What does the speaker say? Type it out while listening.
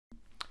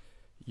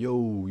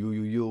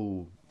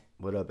Yo.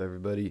 What up,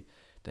 everybody?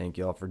 Thank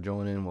y'all for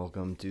joining.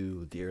 Welcome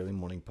to the Early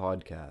Morning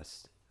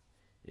Podcast.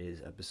 It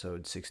is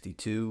episode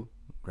 62.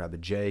 Grab a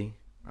J,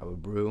 grab a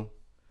brew,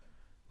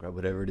 grab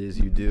whatever it is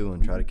you do,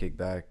 and try to kick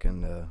back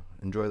and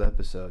enjoy the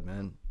episode,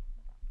 man.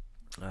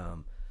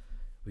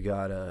 We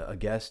got a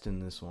guest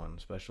in this one,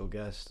 special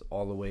guest,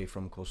 all the way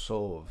from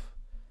Kosovo.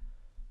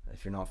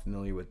 If you're not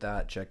familiar with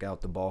that, check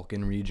out the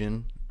Balkan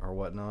region or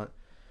whatnot.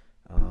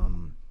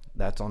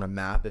 That's on a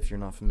map if you're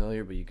not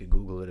familiar, but you could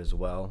Google it as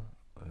well.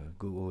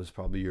 Google is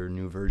probably your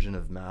new version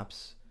of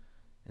maps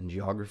and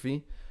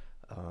geography.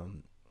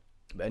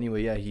 But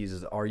anyway, yeah,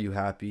 he's Are You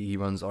Happy? He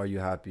runs Are You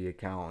Happy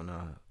account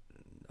on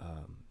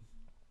a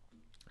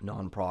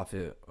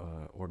non-profit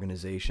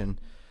organization.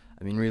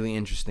 I mean, really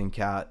interesting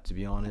cat, to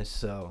be honest.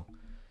 So,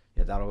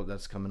 yeah,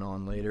 that's coming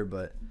on later.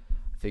 But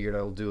I figured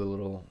I'll do a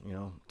little,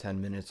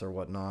 10 minutes or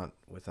whatnot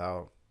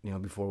without,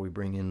 before we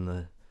bring in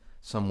the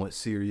somewhat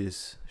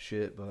serious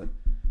shit. But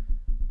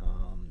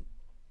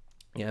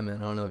yeah, man,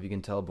 I don't know if you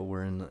can tell, but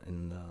we're in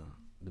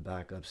the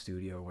backup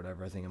studio or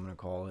whatever I think I'm gonna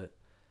call it,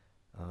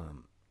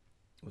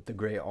 with the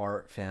great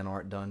fan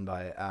art done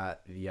by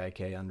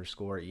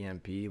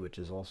 @VIK_EMP, which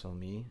is also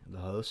me, the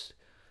host.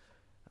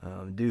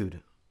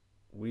 Dude,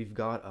 we've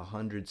got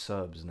 100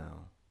 subs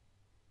now.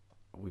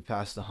 We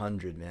passed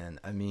 100, man.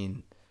 I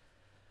mean,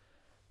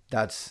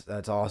 that's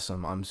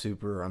awesome. I'm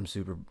super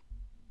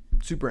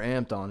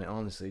amped on it,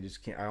 honestly.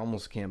 I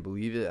almost can't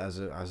believe it. As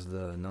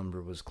the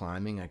number was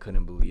climbing, I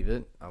couldn't believe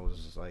it. I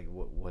was just like,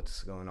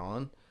 what's going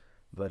on?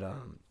 But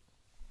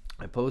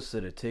I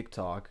posted a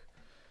TikTok.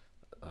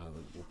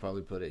 We'll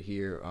probably put it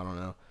here, I don't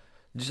know.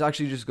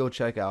 Just go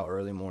check out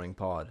Early Morning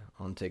Pod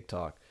on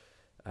TikTok.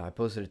 I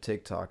posted a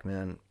TikTok,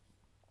 man,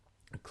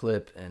 a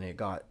clip, and it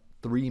got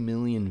 3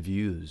 million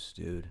views,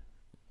 dude.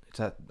 It's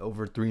at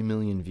over 3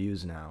 million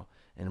views now,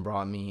 and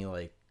brought me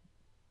like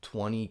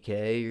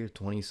 20k or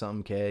 20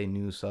 something k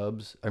new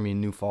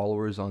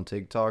followers on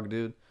TikTok,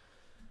 dude.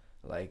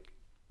 Like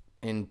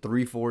in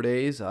 3-4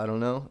 days. I don't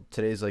know,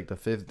 today's like the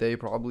 5th day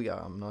probably,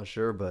 I'm not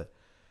sure, but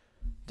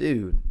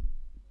dude,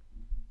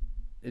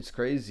 it's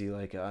crazy.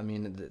 Like, I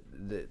mean,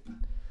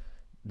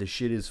 the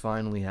shit is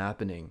finally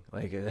happening.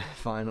 Like,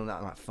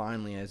 not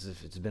finally, as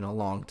if it's been a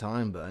long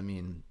time, but I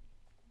mean,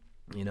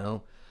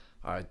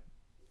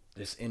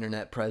 this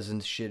internet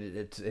presence shit,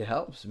 it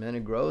helps, man.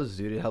 It grows,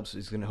 dude. It helps.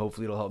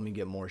 Hopefully it'll help me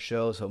get more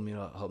shows, help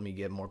me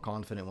get more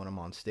confident when I'm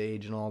on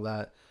stage and all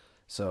that.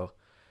 So,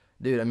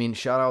 dude, I mean,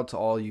 shout out to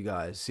all you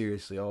guys,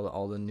 seriously,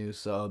 all the new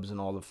subs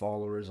and all the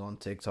followers on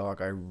TikTok.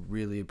 I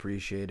really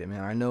appreciate it,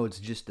 man. I know it's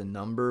just a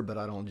number, but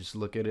I don't just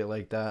look at it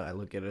like that. I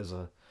look at it as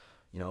a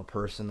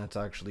person that's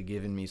actually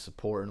giving me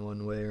support in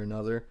one way or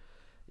another.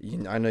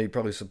 I know you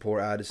probably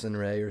support Addison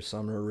Ray or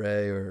Summer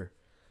Ray or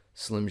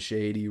Slim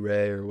Shady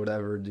Ray or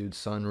whatever, dude,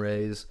 Sun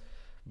Rays.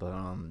 But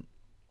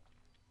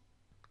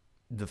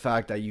the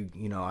fact that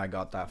I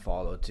got that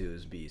follow too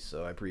is beast.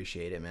 So I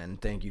appreciate it, man.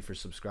 Thank you for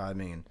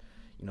subscribing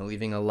and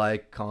leaving a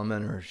like,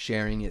 comment, or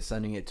sharing it,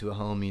 sending it to a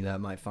homie that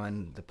might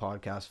find the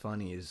podcast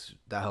funny.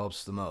 That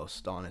helps the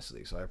most,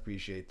 honestly. So I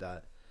appreciate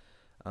that.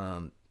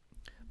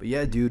 But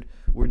yeah, dude,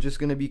 we're just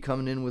gonna be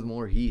coming in with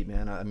more heat,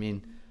 man. I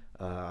mean,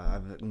 I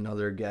have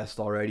another guest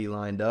already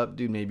lined up,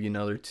 dude. Maybe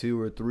another 2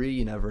 or 3.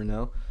 You never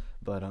know.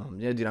 But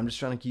yeah, dude, I'm just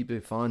trying to keep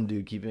it fun,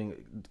 dude.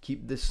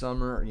 Keep this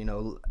summer,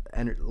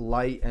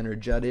 light,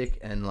 energetic,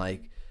 and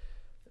like,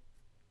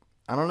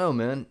 I don't know,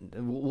 man.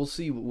 We'll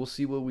see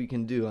what we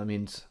can do. I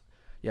mean,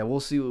 yeah, we'll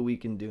see what we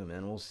can do,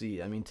 man. We'll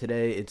see. I mean,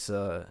 today is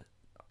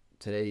June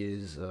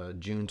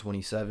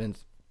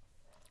 27th.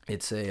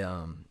 It's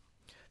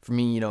for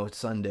me, it's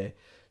Sunday.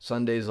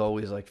 Sunday is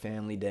always like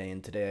family day,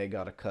 and today I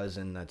got a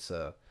cousin that's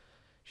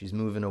she's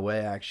moving away,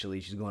 actually.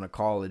 She's going to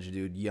college,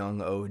 dude.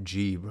 Young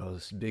OG, bro.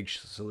 This big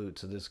salute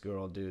to this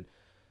girl, dude.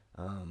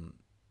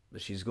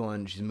 But she's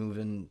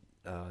moving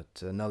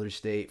to another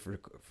state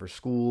for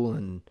school,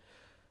 and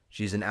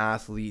she's an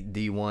athlete,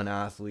 D1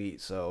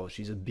 athlete, so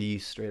she's a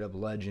beast, straight up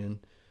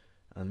legend.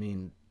 I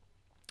mean,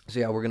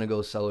 so yeah, we're going to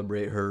go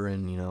celebrate her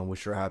and,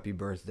 wish her happy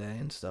birthday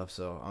and stuff,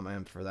 so I'm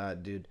amped for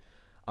that, dude.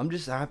 I'm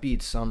just happy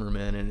it's summer,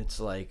 man, and it's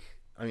like,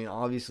 I mean,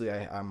 obviously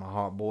I'm a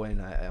hot boy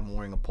and I'm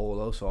wearing a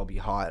polo, so I'll be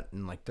hot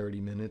in like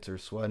 30 minutes or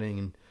sweating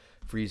and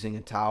freezing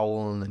a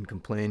towel and then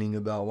complaining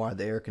about why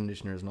the air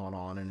conditioner is not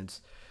on and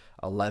it's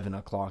 11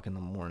 o'clock in the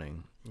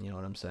morning. You know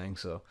what I'm saying?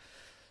 So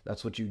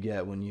that's what you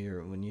get when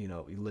you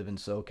live in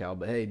SoCal.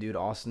 But hey, dude,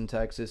 Austin,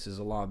 Texas is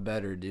a lot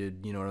better,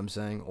 dude. You know what I'm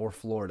saying? Or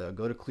Florida.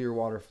 Go to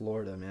Clearwater,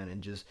 Florida, man,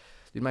 and just,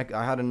 dude,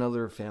 I had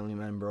another family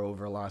member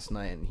over last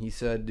night, and he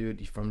said, dude,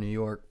 he's from New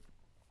York.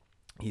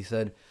 He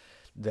said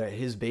that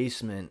his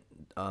basement,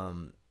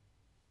 dude,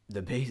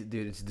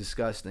 it's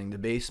disgusting. The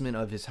basement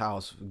of his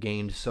house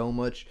gained so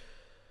much,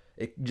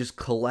 it just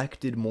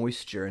collected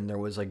moisture, and there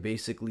was like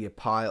basically a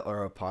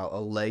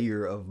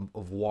layer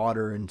of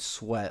water and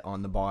sweat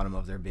on the bottom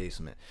of their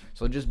basement.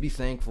 So just be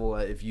thankful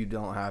if you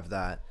don't have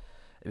that.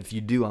 If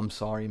you do, I'm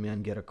sorry,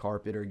 man. Get a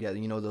carpet or get,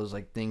 those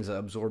like things that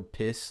absorb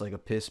piss, like a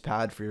piss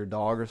pad for your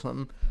dog or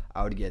something.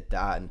 I would get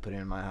that and put it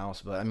in my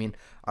house. But I mean,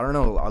 I don't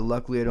know.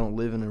 Luckily, I don't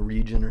live in a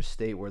region or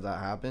state where that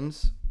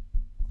happens.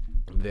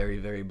 I'm very,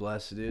 very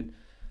blessed, dude.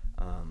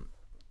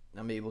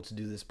 I'm able to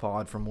do this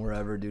pod from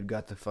wherever, dude.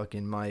 Got the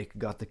fucking mic,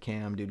 got the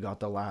cam, dude. Got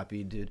the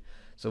lappy, dude.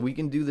 So we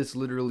can do this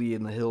literally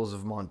in the hills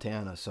of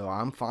Montana. So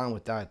I'm fine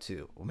with that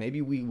too. Well,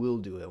 maybe we will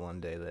do it one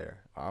day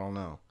there. I don't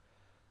know.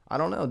 I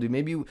don't know, dude.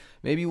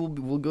 Maybe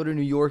we'll go to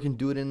New York and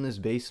do it in this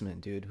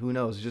basement, dude. Who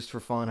knows? Just for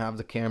fun, have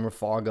the camera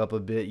fog up a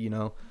bit,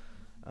 Who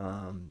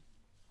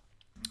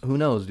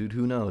knows, dude?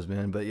 Who knows,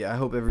 man? But yeah, I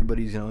hope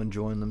everybody's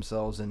enjoying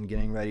themselves and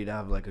getting ready to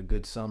have like a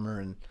good summer.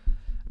 And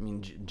I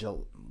mean,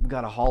 we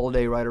got a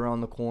holiday right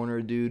around the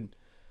corner, dude.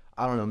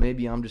 I don't know.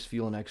 Maybe I'm just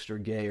feeling extra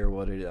gay or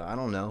what it is. I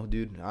don't know,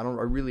 dude. I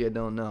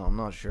don't know. I'm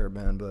not sure,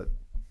 man. But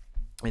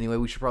anyway,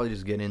 we should probably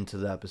just get into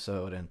the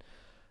episode. And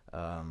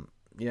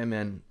yeah,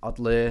 man.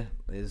 Atdhe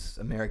is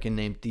American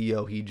named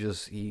Theo. He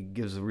gives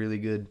a really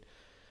good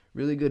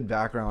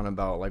background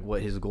about like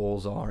what his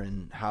goals are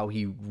and how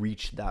he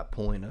reached that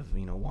point of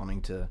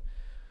wanting to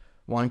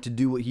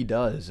do what he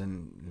does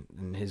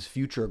and his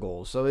future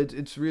goals. So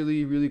it's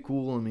really, really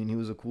cool. I mean, he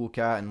was a cool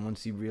cat, and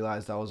once he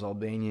realized I was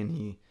Albanian,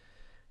 he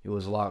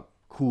was a lot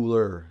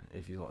cooler,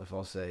 if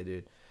I'll say,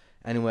 dude.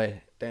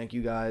 Anyway, thank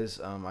you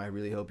guys. I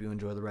really hope you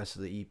enjoy the rest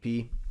of the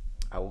EP.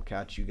 I will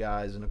catch you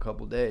guys in a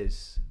couple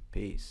days.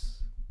 Peace.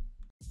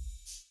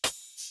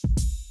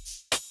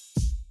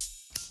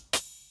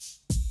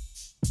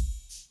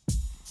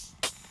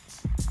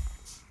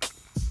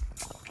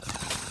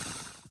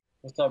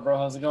 What's up, bro?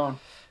 How's it going?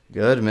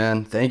 Good,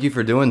 man. Thank you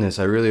for doing this.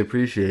 I really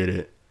appreciate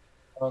it.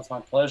 Oh, it's my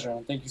pleasure.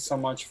 And thank you so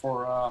much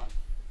for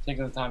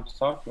taking the time to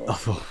talk to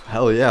us. Oh,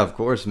 hell yeah, of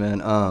course,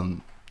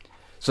 man.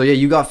 So yeah,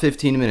 you got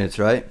 15 minutes,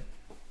 right?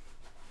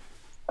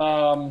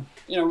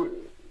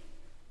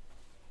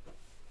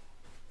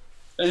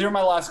 You're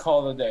my last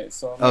call of the day,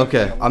 so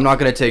Okay, I'm not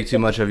gonna take too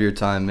much of your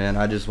time, man.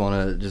 I just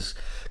wanna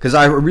cause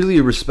I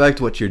really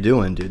respect what you're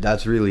doing, dude.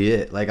 That's really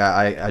it. Like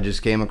I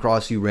just came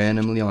across you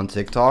randomly on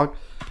TikTok,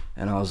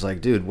 and I was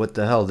like, dude, what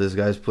the hell? This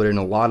guy's put in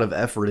a lot of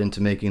effort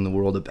into making the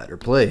world a better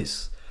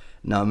place.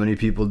 Not many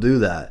people do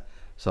that.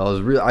 So I was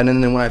and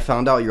then when I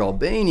found out you're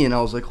Albanian,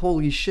 I was like,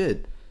 holy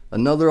shit,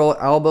 another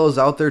Albo's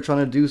out there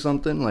trying to do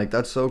something. Like,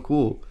 that's so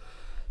cool.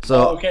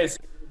 So okay, so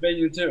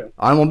you're Albanian too.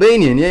 I'm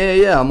Albanian.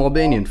 Yeah. I'm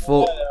Albanian.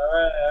 Full. All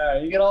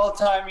right. You get all the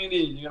time you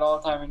need. All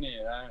right.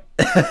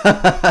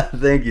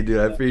 Thank you,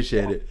 dude. I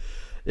appreciate it.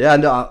 Yeah,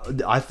 no,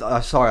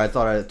 sorry. I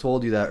thought I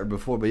told you that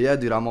before, but yeah,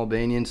 dude, I'm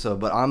Albanian. So,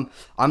 but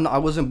I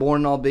wasn't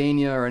born in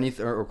Albania or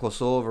anything, or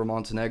Kosovo or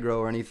Montenegro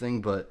or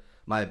anything. But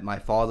my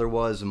father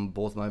was, and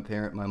both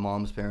my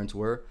mom's parents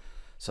were.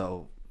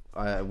 So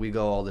we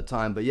go all the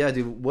time. But yeah,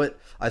 dude, what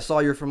I saw,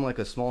 you're from like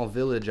a small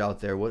village out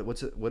there.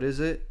 What is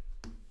it?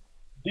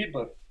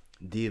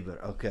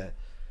 Dibur. Okay.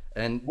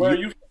 And where are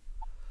you from?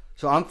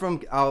 So I'm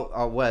from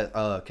out west,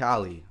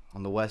 Cali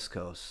on the west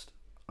coast,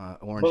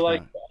 Orange But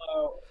like, County.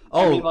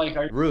 I mean, like,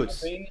 are you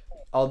roots.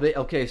 Albanian?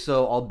 Okay,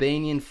 so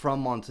Albanian from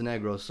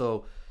Montenegro.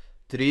 So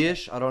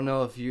Trish, I don't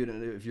know if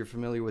you're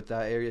familiar with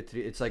that area.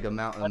 It's like a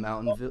mountain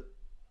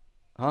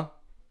Huh?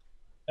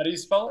 How do you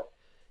spell it?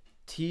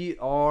 Try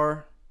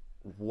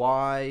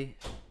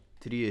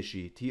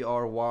Trishi. Try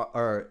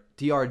or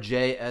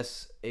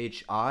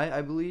Trjshi,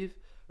 I believe,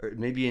 or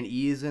maybe an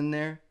E is in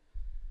there.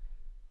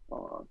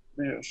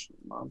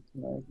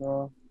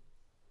 Montenegro.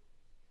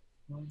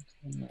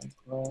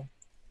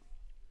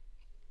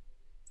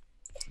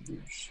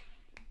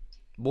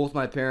 Both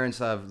my parents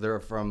they're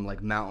from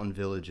like mountain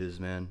villages,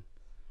 man.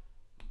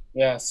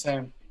 Yeah,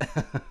 same.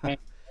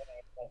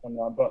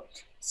 But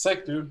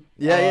sick, dude.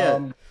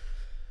 Yeah.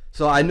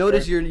 So I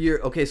noticed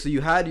you're okay. So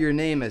you had your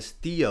name as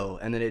Theo,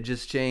 and then it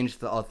just changed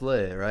to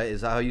Atdhe, right?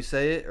 Is that how you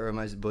say it, or am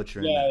I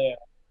butchering that?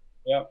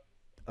 Yeah. Yep.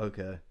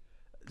 Okay.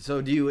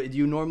 So do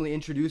you normally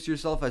introduce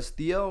yourself as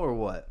Theo or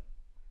what?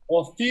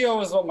 Well,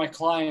 Theo is what my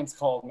clients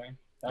called me.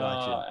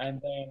 Gotcha.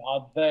 And then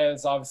Atdhe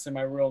is obviously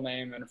my real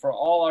name. And for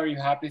all Are You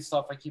Happy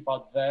stuff, I keep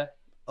Atdhe.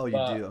 Oh, you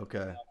do?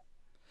 Okay.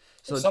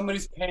 So if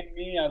somebody's paying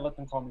me, I let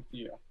them call me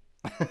Theo.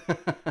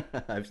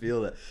 I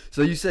feel that.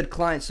 So you said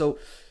client. So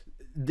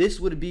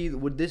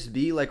would this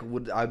be like,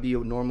 would I be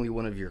normally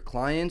one of your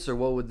clients, or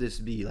what would this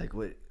be like?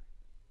 What?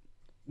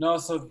 No,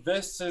 so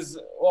this is,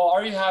 well,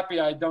 Are You Happy?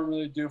 I don't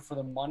really do for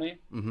the money.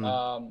 Mm-hmm.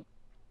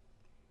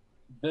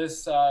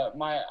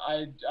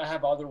 I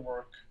have other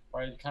work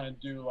where I kind of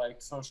do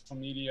like social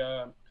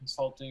media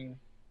consulting.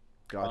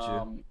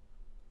 Gotcha.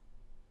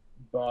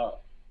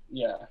 But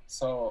yeah,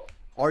 so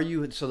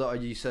you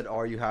said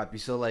Are You Happy?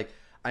 So like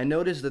I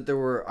noticed that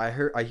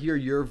I hear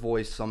your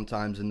voice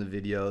sometimes in the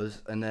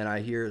videos, and then I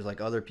hear like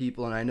other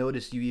people, and I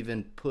noticed you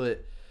even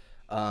put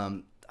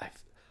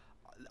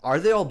are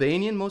they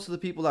Albanian, most of the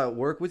people that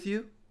work with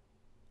you?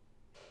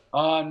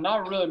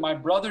 Not really. My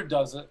brother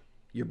does it.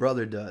 Your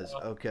brother does.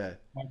 Okay.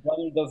 My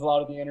brother does a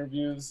lot of the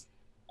interviews,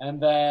 and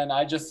then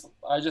I just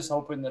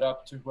opened it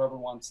up to whoever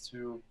wants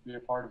to be a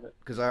part of it.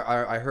 Because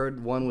I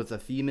heard one with a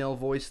female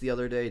voice the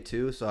other day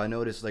too, so I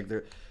noticed like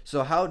there.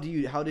 So how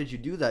did you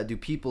do that? Do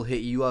people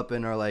hit you up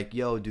and are like,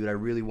 "Yo, dude, I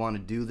really want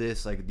to do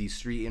this," like these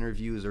street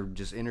interviews or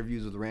just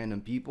interviews with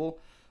random people,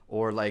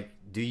 or like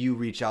do you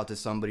reach out to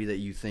somebody that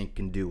you think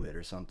can do it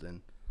or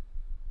something?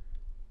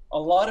 A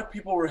lot of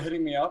people were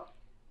hitting me up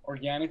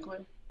organically,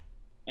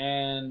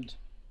 and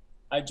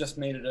I just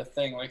made it a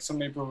thing. Like so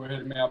many people were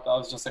hitting me up, I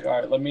was just like, all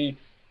right, let me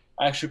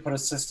actually put a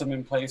system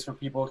in place where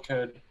people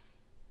could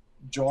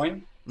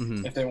join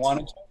Mm-hmm. if they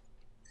wanted to.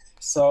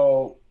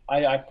 So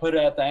I put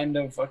it at the end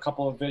of a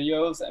couple of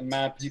videos, and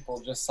mad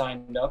people just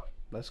signed up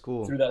That's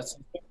cool. through that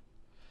system.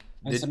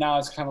 And so Did now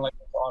it's kind of like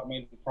an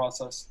automated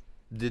process.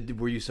 did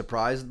were you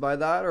surprised by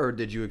that, or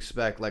did you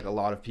expect like a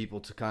lot of people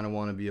to kind of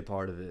want to be a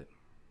part of it?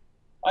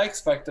 I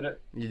expected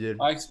it. You did.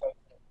 I expected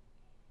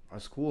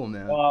That's cool, it.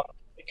 man.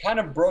 It kind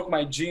of broke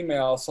my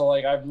Gmail. So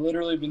like I've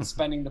literally been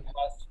spending the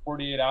past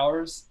 48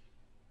 hours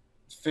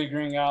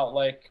figuring out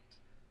like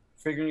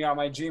figuring out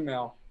my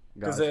Gmail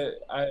because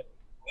Gotcha.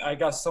 I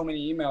got so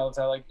many emails.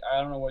 I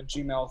don't know what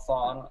Gmail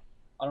thought.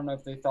 I don't know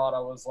if they thought I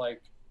was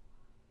like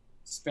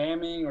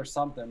spamming or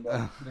something,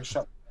 but they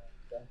shut me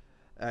down.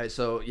 All right,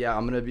 so yeah,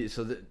 I'm gonna be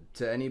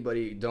to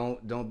anybody,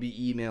 don't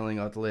be emailing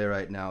Atdhe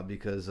right now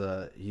because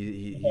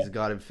he's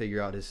got to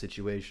figure out his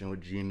situation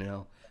with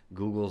Gmail.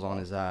 Google's on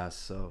his ass.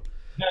 So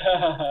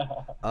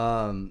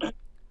um,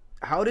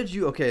 how did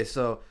you? Okay,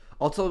 so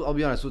I'll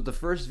be honest. With the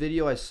first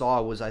video I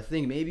saw was I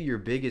think maybe your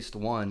biggest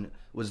one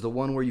was the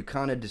one where you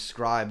kind of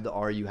described the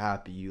 "Are you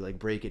happy?" You like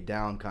break it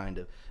down kind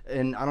of.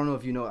 And I don't know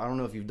if you know. I don't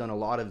know if you've done a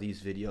lot of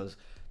these videos.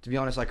 To be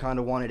honest, I kind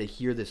of wanted to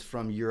hear this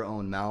from your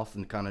own mouth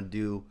and kind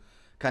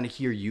of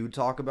hear you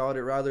talk about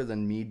it rather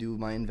than me do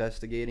my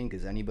investigating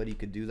because anybody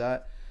could do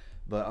that.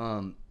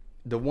 But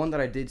the one that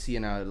I did see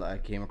and I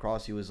came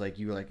across you was like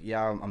you were like,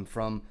 yeah, I'm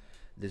from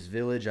this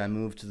village. I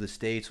moved to the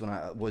States when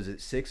I was it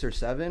 6 or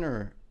 7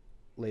 or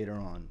later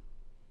on.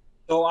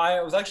 So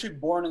I was actually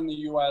born in the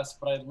U.S.,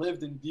 but I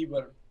lived in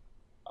Dibur,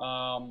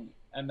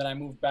 and then I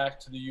moved back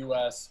to the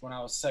U.S. when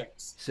I was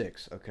 6.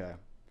 6, okay.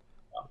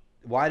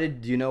 Why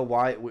do you know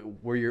why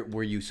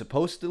were you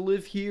supposed to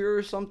live here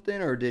or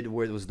something, or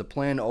was the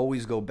plan to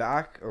always go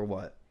back or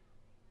what?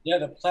 Yeah,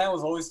 the plan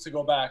was always to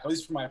go back, at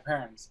least for my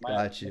parents.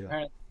 Got The you.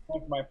 plan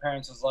for my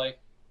parents was like,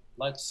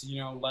 let's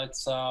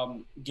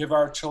give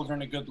our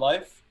children a good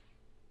life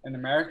in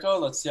America.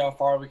 Let's see how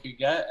far we could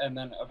get, and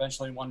then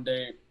eventually one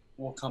day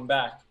we'll come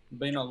back.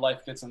 But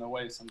life gets in the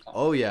way sometimes.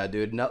 Oh yeah,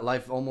 dude. Not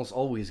life almost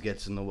always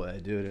gets in the way,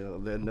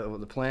 dude.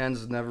 The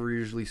plans never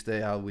usually stay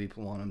how we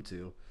want them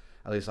to.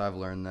 At least I've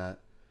learned that.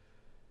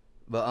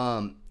 But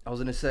I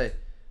was gonna say,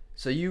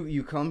 so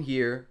you come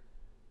here.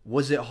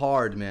 Was it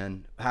hard,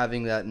 man,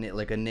 having that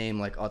like a name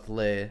like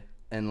Atdhe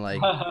and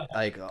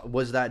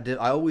was that?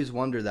 I always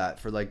wonder that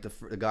for like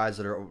for the guys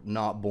that are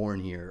not born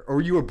here,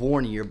 or you were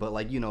born here, but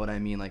like you know what I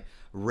mean, like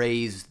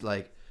raised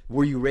like.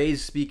 Were you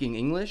raised speaking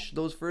English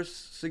those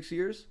first 6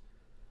 years?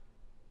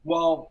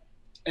 Well,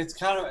 it's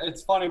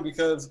funny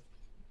because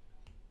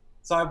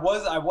so I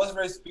was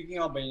raised speaking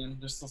Albanian.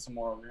 There's still some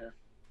more over here.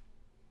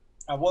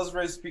 I was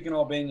raised speaking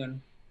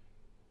Albanian,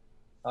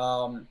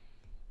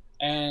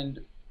 and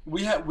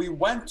we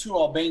went to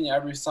Albania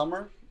every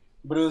summer,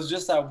 but it was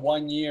just that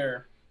one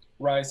year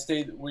where I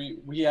stayed.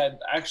 We had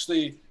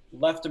actually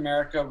left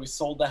America. We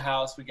sold the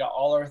house. We got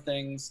all our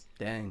things.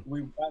 Dang.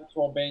 We went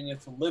to Albania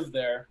to live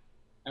there,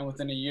 and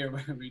within a year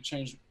we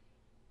changed.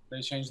 They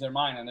changed their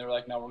mind and they were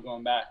like, "No, we're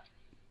going back."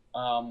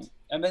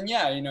 And then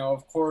yeah,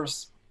 of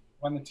course,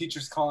 when the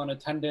teachers call in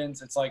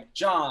attendance, it's like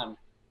John,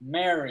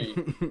 Mary,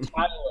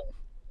 Tyler,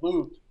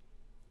 Luke,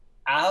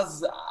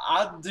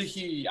 Azdi.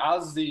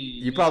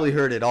 You probably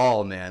heard it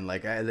all, man.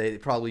 Like they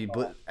probably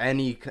put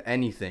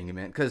anything,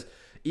 man. Because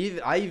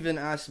I even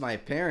asked my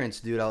parents,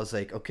 dude. I was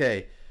like,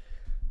 okay,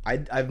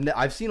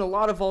 I've seen a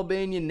lot of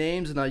Albanian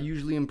names, and I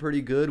usually am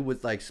pretty good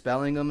with like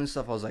spelling them and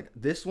stuff. I was like,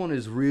 this one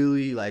is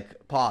really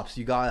like pops.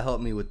 You gotta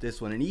help me with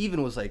this one. And he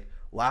even was like,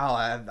 wow,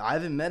 I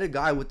haven't met a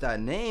guy with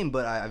that name,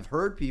 but I've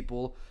heard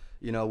people,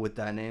 with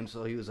that name.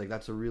 So he was like,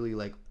 that's a really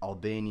like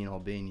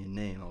Albanian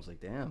name. I was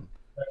like, damn,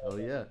 oh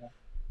yeah.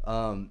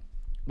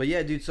 But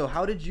yeah, dude. So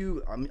how did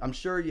you? I'm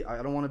sure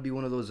I don't want to be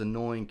one of those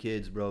annoying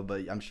kids, bro.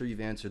 But I'm sure you've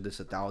answered this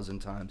 1,000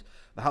 times.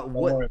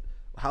 But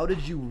how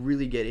did you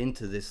really get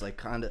into this? Like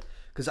kind of,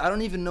 because I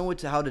don't even know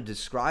how to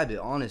describe it.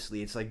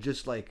 Honestly, it's like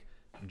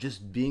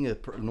just being a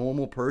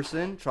normal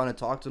person trying to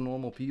talk to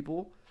normal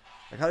people.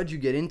 Like how did you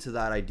get into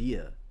that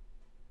idea?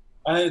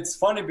 It's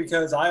funny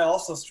because I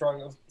also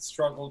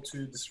struggle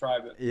to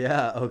describe it.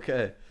 Yeah.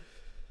 Okay.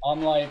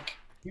 I'm like,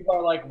 people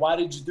are like, why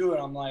did you do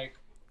it? I'm like,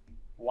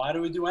 why do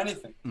we do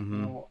anything?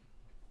 Mm-hmm.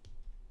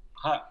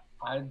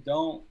 I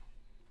don't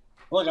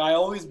look. I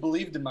always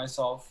believed in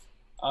myself.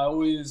 I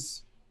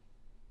always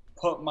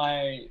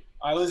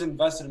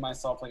invested in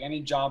myself. Like any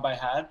job I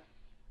had,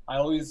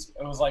 it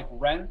was like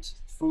rent,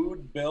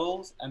 food,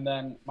 bills, and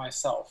then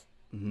myself.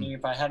 Mm-hmm. I mean,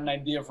 if I had an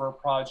idea for a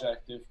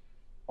project, if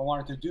I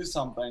wanted to do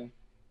something,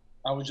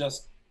 I would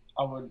just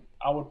I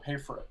would pay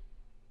for it.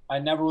 I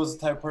never was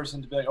the type of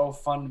person to be like, oh,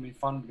 fund me,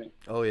 fund me.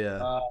 Oh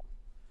yeah. Uh,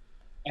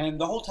 and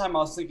the whole time I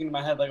was thinking in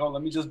my head like, oh,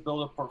 let me just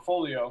build a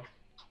portfolio,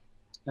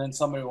 and then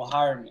somebody will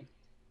hire me.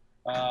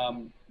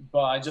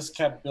 But I just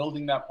kept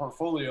building that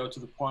portfolio to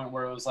the point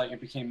where it was like it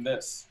became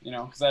this,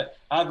 because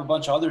I have a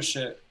bunch of other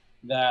shit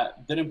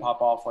that didn't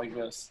pop off like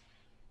this.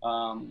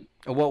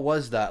 What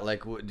was that?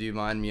 Like, do you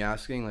mind me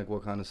asking? Like,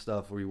 what kind of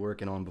stuff were you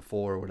working on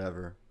before or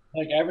whatever?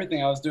 Like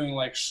everything I was doing,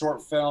 like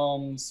short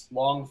films,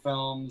 long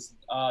films,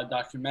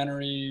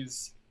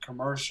 documentaries,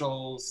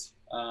 commercials.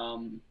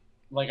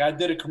 Like I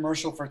did a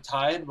commercial for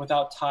Tide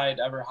without Tide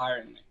ever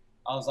hiring me.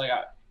 I was like,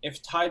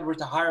 if Tide were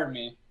to hire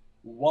me,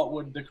 what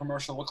would the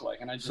commercial look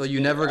like? And I So just you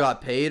did it. never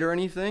got paid or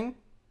anything?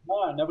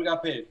 No, I never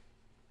got paid.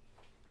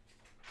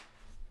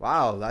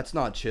 Wow, that's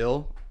not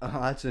chill.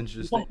 That's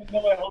interesting.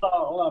 No, wait,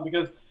 hold on,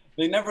 because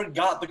they never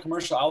got the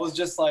commercial. I was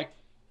just like,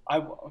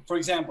 for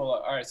example,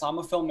 all right, so I'm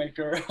a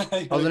filmmaker.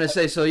 I was gonna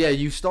say, so yeah,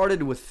 you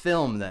started with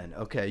film then.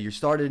 Okay, you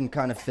started in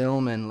kind of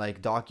film and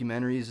like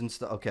documentaries and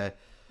stuff. Okay.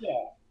 Yeah.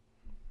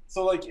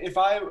 So like, if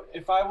I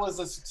was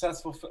a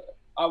successful,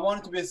 I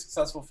wanted to be a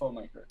successful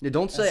filmmaker. Yeah,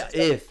 don't say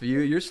if.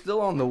 You're still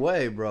on the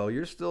way, bro.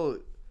 You're still.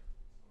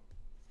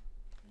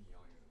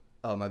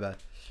 Oh my bad.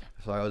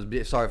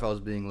 Sorry, sorry if I was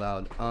being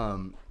loud.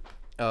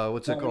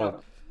 What's it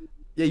called?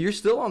 Yeah, you're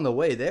still on the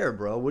way there,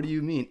 bro. What do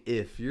you mean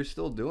if? You're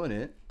still doing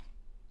it.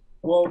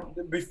 Well,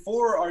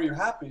 before Are You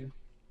Happy,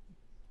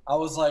 I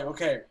was like,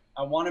 okay,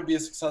 I want to be a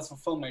successful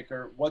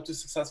filmmaker. What do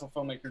successful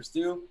filmmakers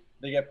do?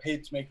 They get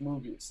paid to make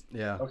movies.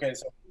 Yeah. Okay,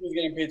 so who's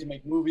getting paid to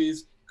make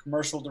movies?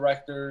 Commercial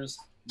directors,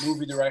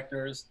 movie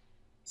directors.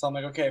 So I'm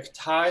like, okay, if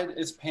Tide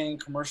is paying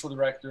commercial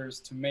directors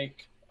to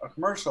make a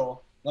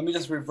commercial, let me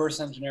just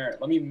reverse engineer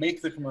it. Let me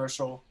make the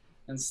commercial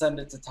and send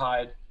it to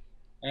Tide.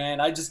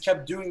 And I just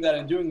kept doing that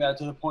and doing that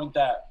to the point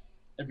that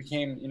it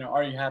became,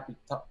 Are You Happy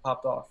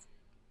popped off.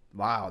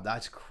 Wow,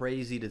 that's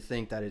crazy to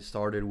think that it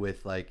started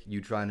with like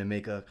you trying to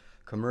make a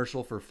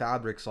commercial for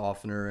fabric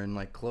softener and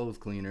like clothes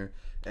cleaner,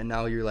 and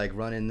now you're like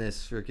running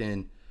this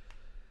freaking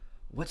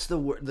what's the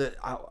word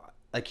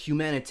like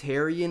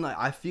humanitarian. Like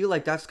I feel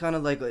like that's kind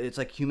of like it's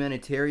like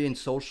humanitarian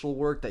social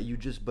work that you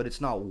just but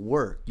it's not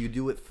work. You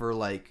do it for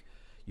like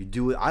you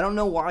do it. I don't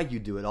know why you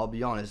do it. I'll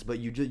be honest, but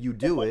you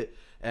do it,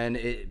 and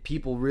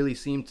people really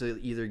seem to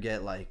either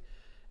get like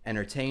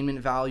entertainment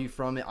value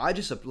from it. I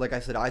just like I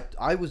said,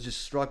 I was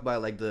just struck by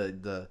like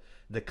the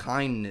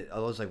kindness. I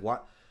was like,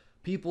 what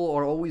people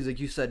are always like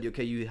you said.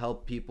 Okay, you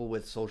help people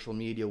with social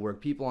media work.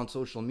 People on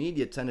social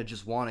media tend to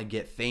just want to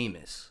get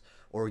famous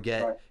or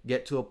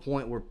get to a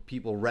point where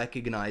people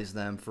recognize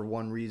them for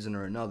one reason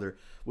or another.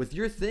 With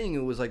your thing,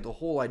 it was like the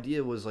whole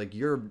idea was like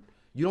you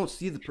don't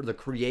see the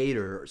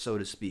creator, so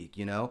to speak.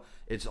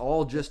 It's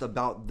all just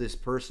about this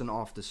person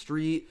off the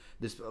street.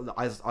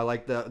 I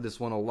like this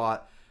one a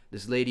lot.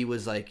 This lady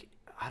was like,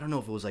 I don't know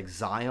if it was like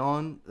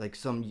Zion, like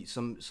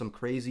some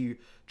crazy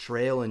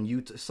trail in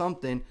Utah,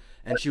 something.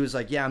 And she was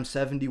like, yeah, I'm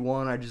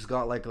 71. I just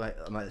got like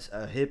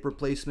a hip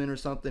replacement or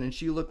something. And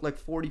she looked like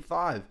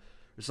 45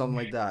 or something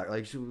like that.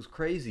 Like she was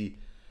crazy.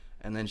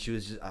 And then she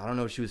was just, I don't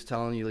know, she was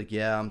telling you like,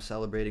 yeah, I'm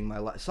celebrating my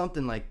life,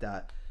 something like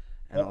that.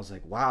 And I was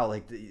like, wow,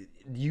 like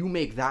you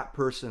make that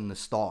person the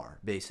star,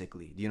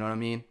 basically. Do you know what I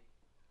mean?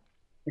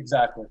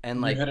 Exactly. And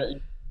like,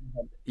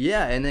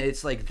 yeah, and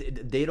it's like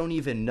they don't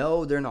even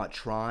know, they're not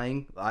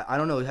trying. I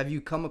don't know. Have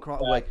you come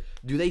across like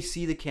do they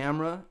see the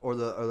camera or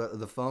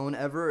the phone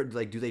ever?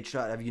 Like do they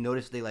try? Have you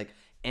noticed they like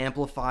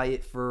amplify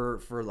it for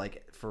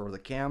the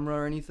camera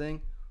or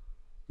anything?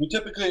 It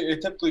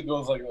typically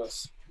goes like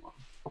this.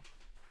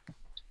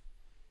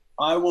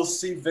 I will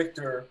see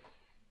Victor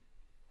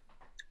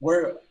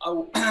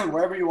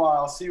wherever you are.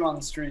 I'll see you on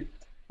the street.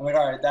 I'm like,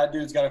 all right, that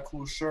dude's got a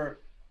cool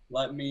shirt.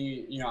 Let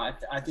me,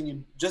 I think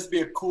he'd just be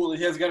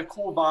he has got a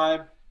cool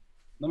vibe.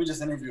 Let me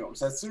just interview him.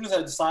 So as soon as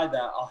I decide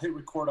that, I'll hit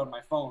record on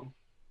my phone,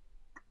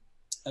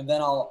 and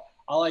then I'll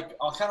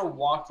kind of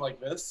walk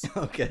like this.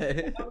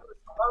 Okay. I'm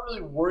not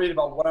really worried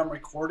about what I'm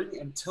recording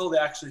until they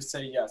actually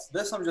say yes.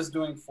 This I'm just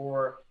doing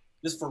for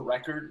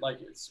record, like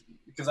it's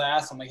because I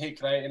asked them like, hey,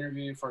 could I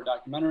interview you for a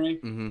documentary?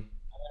 Mm-hmm. And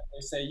if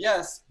they say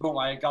yes, boom,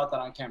 I got that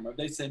on camera. If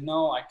they say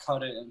no, I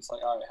cut it, and it's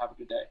like, all right, have a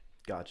good day.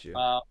 Got you.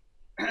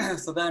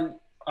 So then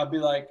I'd be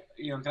like,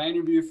 can I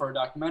interview you for a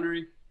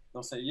documentary?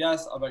 They'll say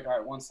yes. I'll be like, all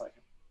right, 1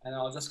 second. And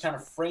I'll just kind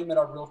of frame it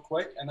up real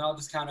quick. And I'll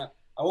just I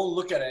won't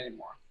look at it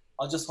anymore.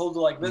 I'll just hold it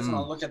like this and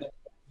I'll look at it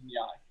in the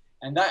eye.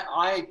 And that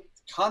eye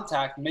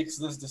contact makes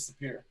this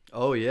disappear.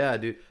 Oh, yeah,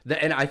 dude.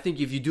 And I think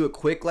if you do it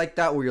quick like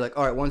that, where you're like,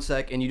 all right, 1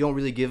 sec, and you don't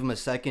really give them a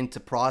second to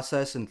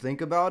process and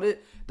think about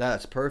it,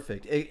 that's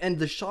perfect. And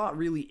the shot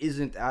really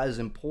isn't as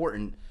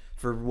important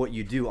for what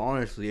you do,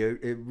 honestly.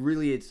 It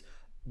really,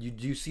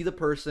 you see the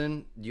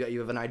person, you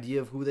have an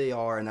idea of who they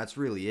are, and that's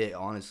really it,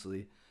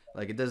 honestly.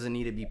 Like it doesn't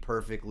need to be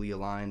perfectly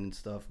aligned and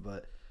stuff,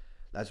 but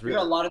that's really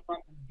a lot of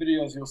times in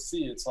videos you'll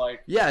see it's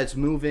like it's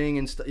moving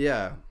and stuff.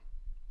 Yeah.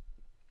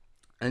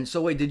 And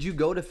so wait, did you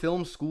go to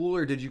film school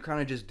or did you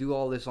kind of just do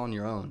all this on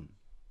your own?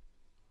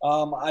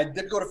 I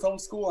did go to film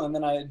school and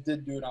then I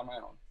did do it on my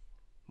own.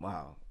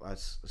 Wow,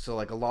 that's so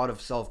like a lot of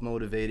self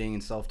motivating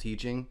and self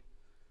teaching.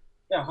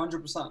 Yeah,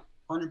 100%,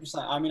 100%.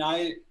 I mean,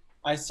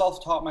 I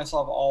self taught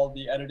myself all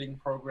the editing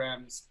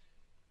programs.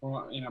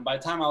 You know, by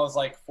the time I was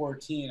like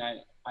 14,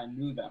 I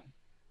knew them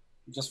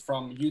just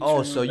from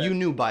Oh, so YouTube you and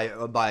knew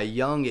by a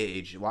young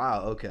age.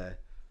 Wow. Okay.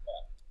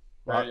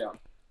 very Wow. young.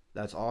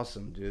 That's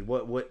awesome, dude.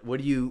 What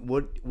do you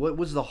what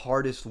was the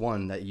hardest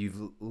one that you've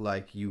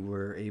like you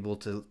were able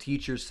to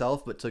teach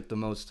yourself but took the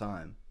most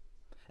time?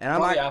 And I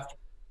Probably might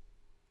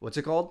what's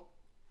it called?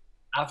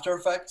 After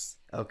Effects,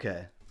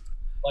 Okay.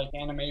 like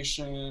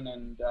animation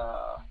and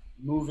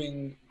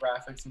moving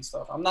graphics and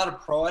stuff. I'm not a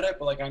pro at it,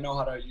 but like I know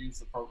how to use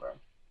the program.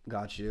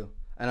 Got you.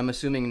 And I'm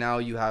assuming now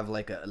you have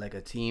like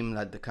a team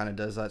that kind of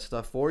does that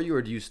stuff for you,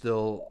 or do you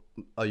still?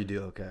 Oh, you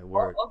do. Okay, I'll,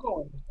 word. I'll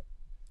go in.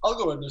 I'll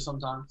go in there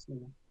sometimes. You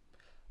know.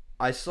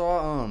 I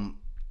saw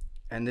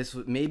and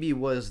maybe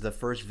was the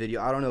first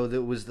video. I don't know.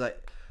 That was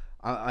like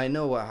I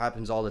know what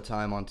happens all the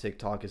time on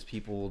TikTok is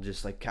people will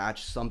just like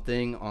catch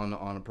something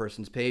on a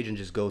person's page and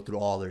just go through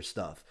all their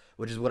stuff,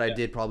 which is what I Yeah.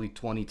 did probably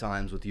 20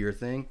 times with your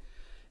thing.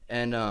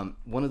 And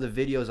one of the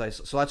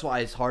videos so that's why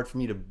it's hard for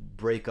me to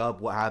break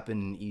up what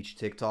happened in each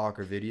TikTok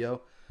or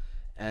video.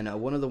 And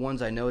one of the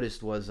ones I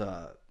noticed was,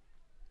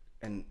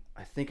 and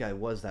I think I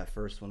was that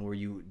first one where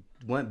you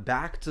went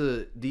back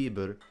to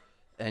Dieber,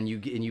 and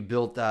you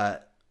built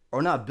that,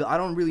 or not? I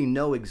don't really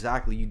know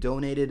exactly. You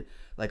donated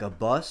like a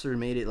bus or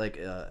made it like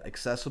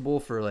accessible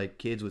for like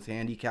kids with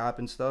handicap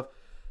and stuff.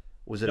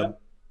 Was it Yeah. a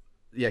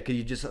yeah? Could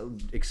you just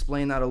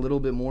explain that a little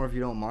bit more if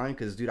you don't mind?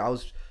 Because dude, I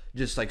was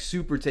just like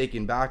super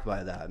taken back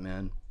by that,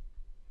 man.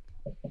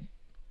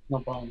 No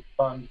problem.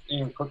 Fun.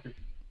 Even cooking.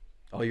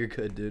 Oh, you're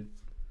good, dude.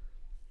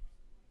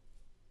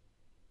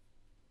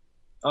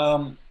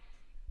 Um.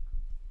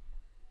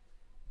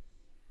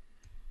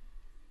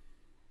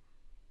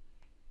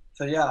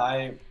 So yeah,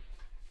 I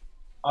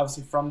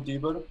obviously from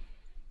Djibouti,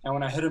 and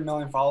when I hit 1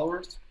 million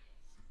followers,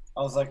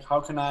 I was like, how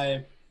can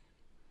I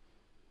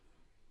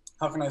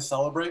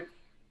celebrate?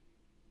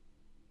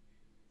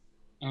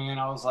 And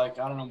I was like,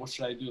 I don't know, what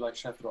should I do? Like,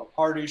 should I throw a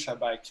party? Should I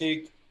buy a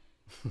cake?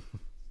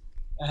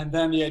 And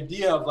then the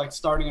idea of like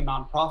starting a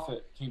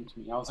nonprofit came to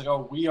me. I was like,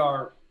 oh, we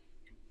are,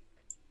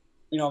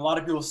 you know, a lot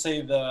of people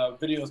say the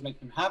videos make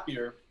them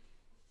happier.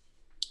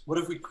 What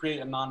if we create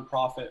a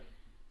nonprofit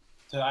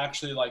to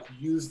actually like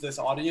use this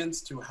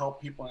audience to help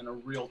people in a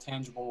real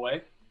tangible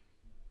way?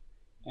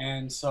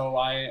 And so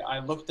I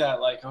looked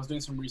at like I was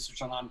doing some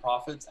research on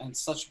nonprofits and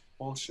such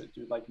bullshit,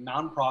 dude. Like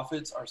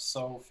nonprofits are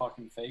so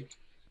fucking fake.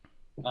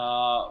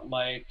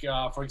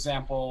 For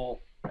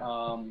example,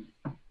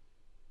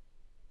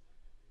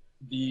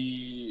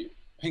 the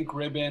Pink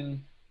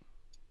Ribbon,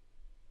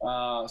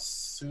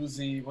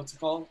 Susie, what's it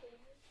called?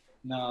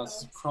 No,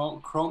 it's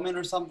Croman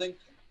or something.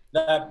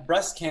 That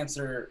breast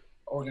cancer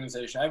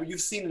organization. I mean,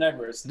 you've seen it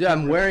everywhere. It's the Yeah,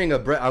 Pink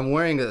Ribbon. I'm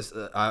wearing this.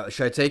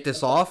 Should I take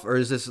this off, or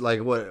is this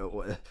like what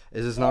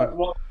is this not?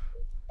 Well,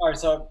 all right.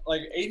 So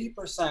like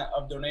 80%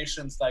 of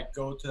donations that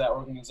go to that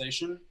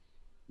organization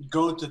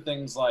go to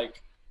things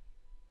like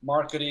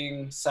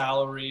marketing,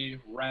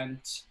 salary,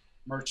 rent,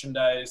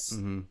 merchandise.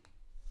 Mm-hmm.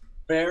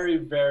 Very,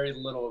 very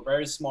little, a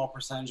very small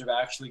percentage of it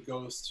actually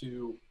goes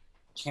to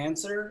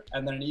cancer,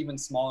 and then an even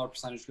smaller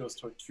percentage goes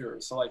to a cure.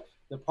 So like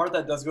the part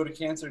that does go to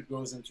cancer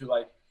goes into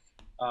like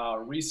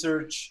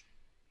research,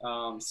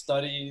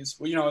 studies.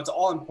 Well, you know, it's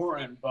all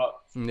important, but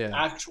Yeah.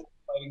 actual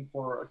fighting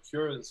for a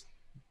cure is,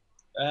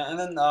 and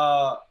then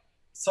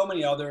so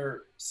many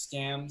other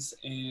scams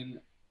in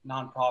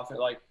nonprofit.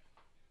 Like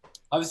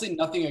obviously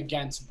nothing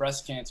against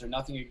breast cancer,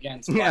 nothing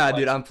against Black Yeah,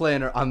 dude, Lives, I'm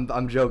playing.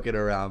 I'm joking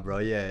around, bro.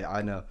 Yeah,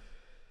 I know.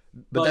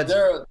 But but that's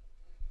they're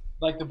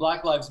like the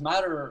Black Lives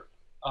Matter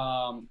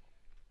um,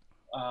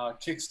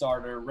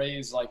 Kickstarter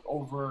raised like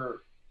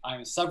over I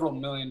mean several $1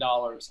 million,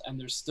 and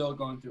they're still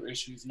going through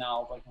issues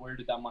now. Like where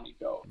did that money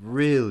go?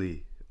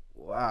 really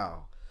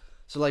wow.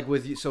 So like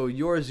with you, so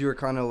yours, you were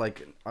kind of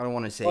like I don't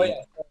want to Oh say,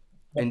 yeah.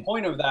 The and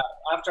point of that,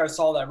 after I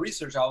saw that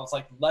research, I was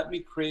like, let me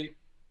create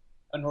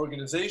an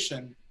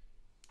organization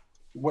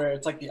where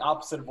it's like the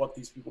opposite of what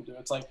these people do.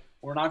 It's like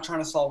we're not trying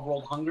to solve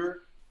world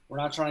hunger, we're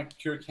not trying to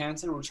cure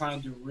cancer. We're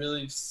trying to do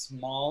really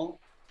small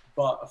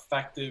but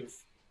effective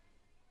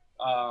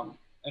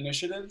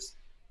initiatives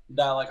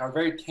that like are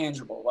very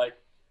tangible. Like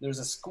there's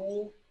a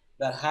school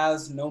that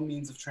has no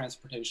means of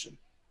transportation.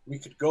 We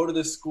could go to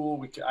this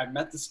school. I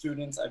met the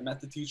students. I've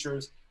met the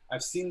teachers.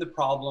 I've seen the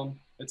problem.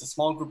 It's a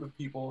small group of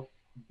people.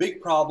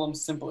 Big problem,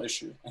 simple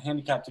issue. A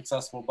handicapped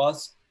accessible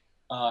bus,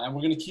 and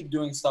we're gonna keep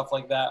doing stuff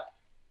like that.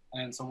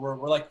 And so we're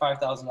like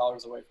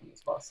 $5,000 away from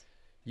this bus.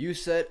 you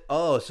said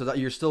oh, so that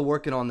you're still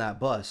working on that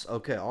bus.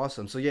 Okay,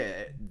 awesome. So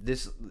yeah,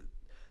 this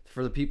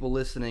for the people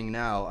listening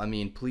now. I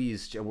mean,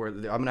 please, I'm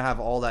gonna have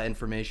all that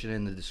information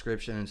in the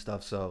description and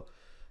stuff. So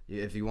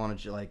if you want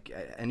to like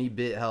any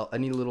bit help,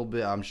 any little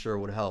bit, I'm sure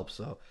would help.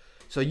 So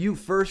you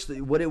first,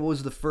 what it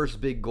was the first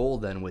big goal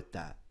then with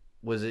that?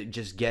 Was it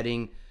just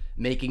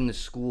making the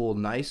school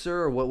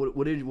nicer, or what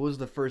was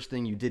the first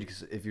thing you did?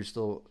 Because if you're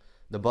still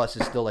the bus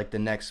is still like the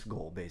next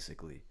goal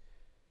basically.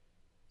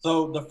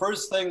 So the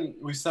first thing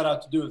we set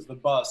out to do is the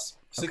bus,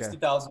 Okay.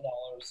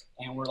 $60,000,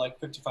 and we're like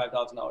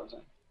 $55,000 in.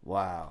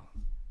 Wow.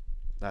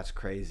 That's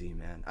crazy,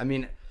 man. I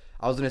mean,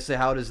 I was gonna say,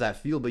 how does that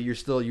feel? But you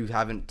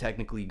haven't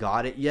technically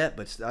got it yet.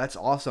 But that's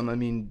awesome. I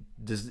mean,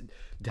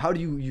 how do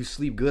you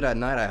sleep good at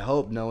night? I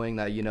hope, knowing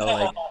that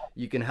like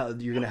you can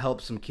help, you're gonna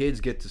help some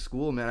kids get to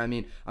school, man. I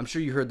mean, I'm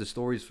sure you heard the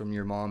stories from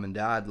your mom and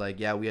dad. Like,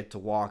 yeah, we had to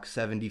walk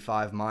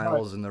 75 Right.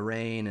 miles in the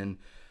rain, and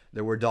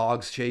there were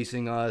dogs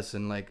chasing us,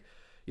 and like,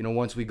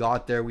 once we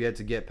got there, we had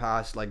to get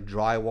past like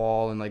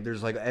drywall, and like,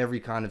 there's like every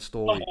kind of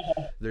story.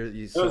 It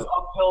was So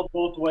uphill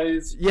both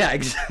ways. yeah,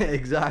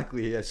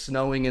 exactly. Yeah,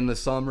 snowing in the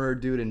summer,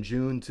 dude, in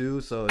June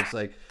too. So it's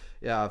like,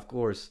 yeah, of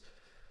course.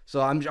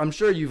 So I'm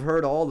sure you've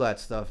heard all that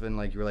stuff, and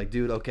like you're like,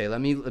 dude, okay,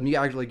 let me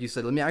actually, like you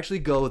said, let me actually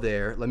go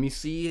there. Let me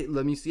see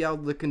how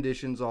the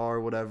conditions are,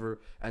 or whatever,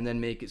 and then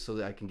make it so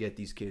that I can get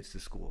these kids to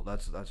school.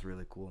 That's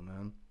really cool,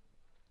 man.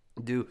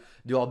 Do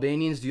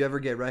Albanians? Do you ever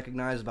get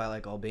recognized by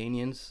like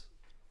Albanians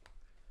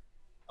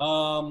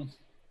Um,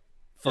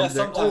 yeah, from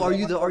there? Oh,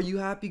 sometimes. are you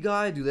happy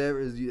guy? Do they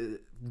ever,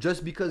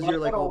 just because When I you're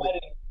go like to a Alba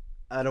wedding,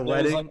 at a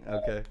there's like wedding?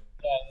 Okay.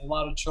 a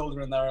lot of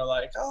children that are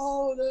like,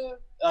 oh,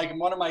 like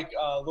one of my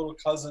little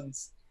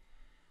cousins.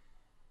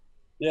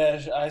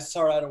 Yeah, I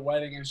saw her at a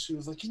wedding, and she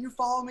was like, "Can you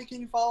follow me?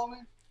 Can you follow me?"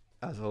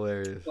 That's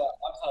hilarious. So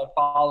I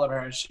followed her,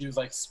 and she was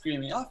like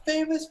screaming, "A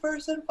famous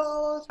person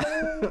follows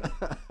me!"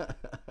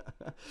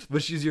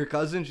 But she's your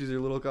cousin. She's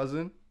your little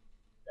cousin.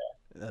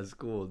 That's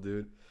cool,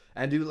 dude.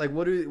 And dude, like,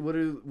 what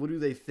do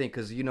they think?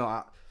 Because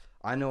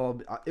I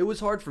know it was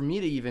hard for me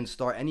to even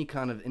start any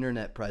kind of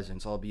internet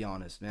presence. I'll be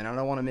honest, man. I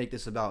don't want to make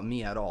this about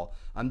me at all.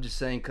 I'm just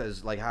saying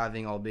because like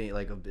having a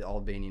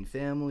Albanian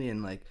family,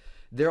 and like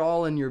they're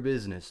all in your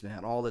business,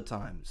 man, all the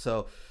time.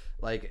 So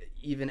like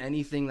even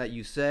anything that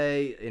you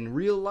say in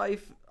real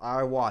life,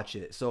 I watch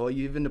it. So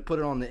even to put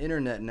it on the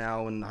internet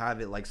now and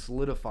have it like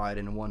solidified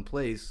in one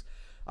place,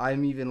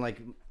 I'm even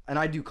like, and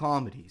I do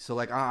comedy, so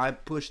like I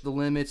push the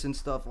limits and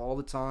stuff all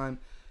the time,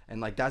 and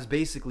like that's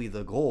basically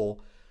the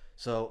goal.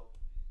 So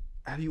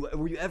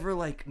were you ever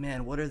like,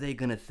 man, what are they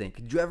gonna think?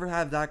 Did you ever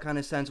have that kind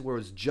of sense where it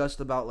was just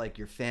about like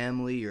your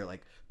family or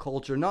like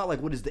culture, not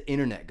like what is the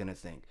internet gonna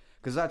think?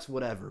 Because that's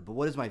whatever, but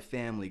what is my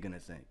family gonna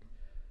think?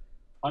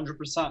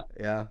 100%.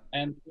 Yeah.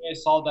 And the way I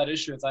solved that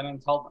issue is I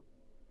didn't tell them.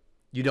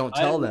 You don't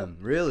I tell didn't. them,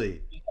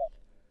 really?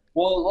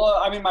 Well,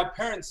 I mean, my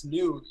parents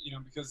knew,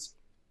 because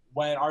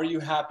when Are You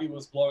Happy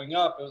was blowing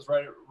up, it was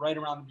right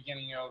around the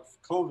beginning of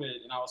COVID,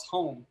 and I was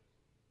home,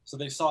 so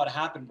they saw it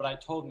happen. But I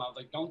told them, I was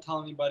like, "Don't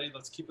tell anybody.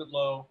 Let's keep it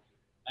low."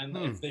 And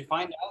Hmm. if they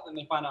find out, then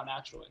they find out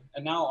naturally.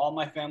 And now all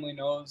my family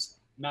knows,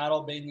 Mad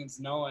Albanians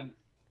know, and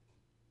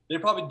they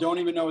probably don't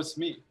even know it's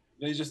me.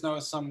 They just know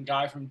it's some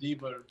guy from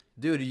Dieber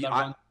Dude, that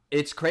runs.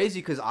 it's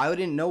crazy because I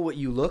didn't know what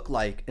you look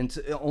like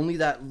until only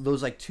that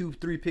those like 2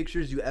 3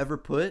 pictures you ever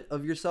put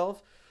of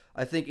yourself.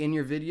 I think in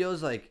your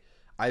videos, like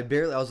I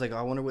was like,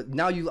 I wonder what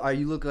now you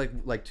look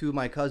like two of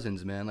my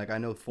cousins, man. Like I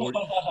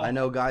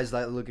know guys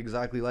that look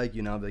exactly like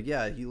you now. But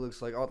yeah, he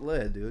looks like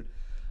Atdhe, dude.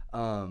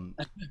 Um,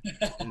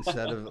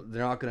 Instead of,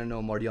 they're not gonna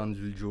know Marian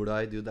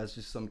Zuljurai, dude. That's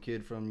just some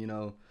kid from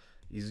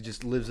he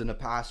just lives in a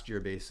pasture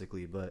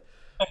basically. But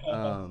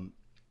um,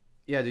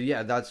 yeah, dude,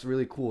 yeah, that's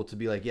really cool to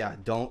be like, yeah,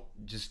 don't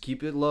just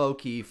keep it low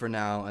key for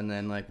now, and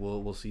then like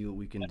we'll see what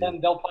we can And do. then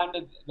they'll find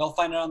it. They'll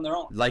find it on their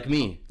own. Like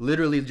me,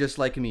 literally just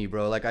like me,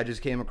 bro. Like I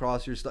just came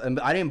across your stuff, and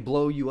I didn't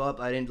blow you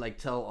up. I didn't like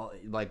tell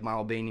like my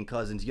Albanian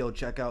cousins, yo,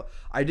 check out.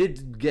 I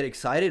did get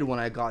excited when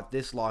I got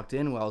this locked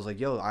in. Where I was like,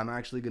 yo, I'm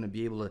actually gonna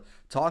be able to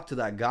talk to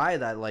that guy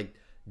that like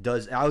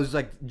does. I was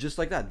like, just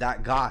like that,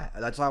 that guy.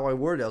 That's how I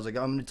worded it. I was like,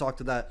 I'm gonna talk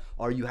to that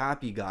Are You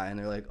Happy guy, and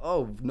they're like,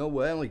 oh, no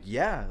way. I'm like,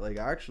 yeah, like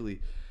actually.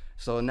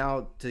 So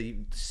now to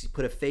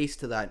put a face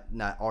to that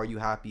Are You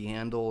Happy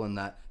handle and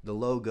that the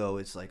logo,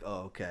 it's like,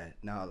 oh, okay.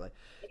 Now like,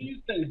 What do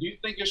you think? Do you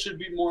think it should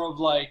be more of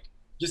like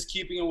just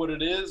keeping it what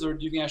it is, or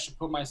do you think I should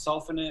put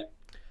myself in it?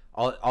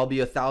 I'll be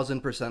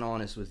 1,000%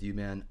 honest with you,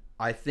 man.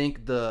 I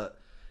think the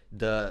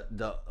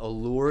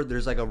allure,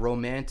 there's like a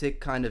romantic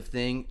kind of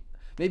thing.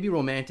 Maybe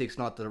romantic's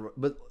not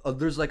but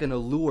there's like an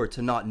allure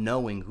to not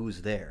knowing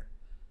who's there.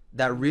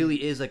 That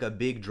really is like a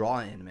big draw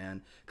in,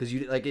 man. Because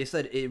you, like I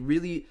said, it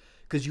really,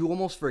 because you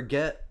almost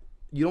forget.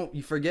 You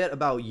forget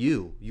about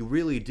you. You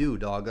really do,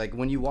 dog. Like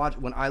when you watch,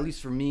 at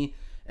least for me,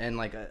 and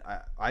like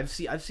I've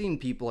seen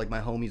people like my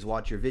homies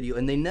watch your video,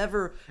 and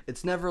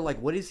it's never like,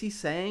 what is he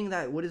saying,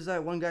 that what is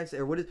that one guy say,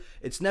 or what is,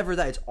 it's never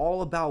that. It's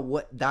all about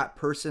what that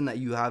person that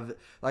you have.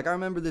 Like I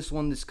remember these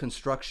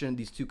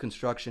two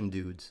construction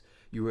dudes.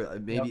 You were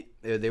Yep. maybe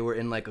they were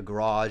in like a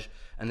garage,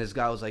 and this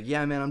guy was like,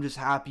 yeah, man, I'm just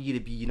happy to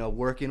be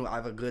working. I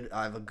have a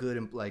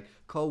good like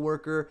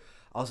coworker.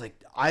 I was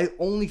like, I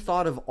only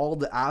thought of all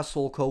the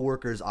asshole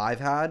coworkers I've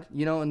had,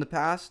 in the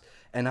past,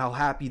 and how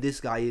happy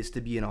this guy is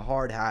to be in a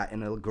hard hat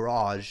in a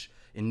garage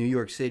in New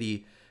York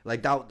City.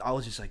 Like that, I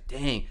was just like,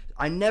 dang.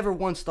 I never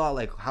once thought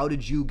like, how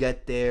did you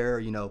get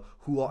there?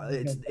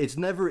 It's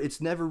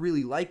never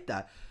really like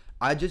that.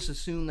 I just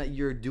assume that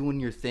you're doing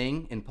your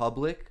thing in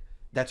public,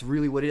 That's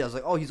really what it is.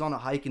 Like, oh, he's on a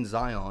hike in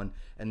Zion,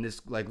 and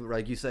this,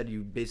 like you said,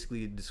 you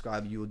basically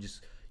describe, you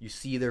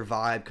see their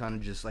vibe, kind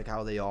of just like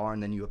how they are,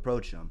 and then you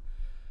approach them.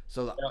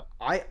 So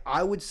Yeah.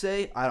 I would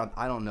say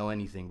I don't know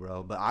anything,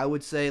 bro, but I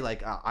would say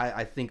like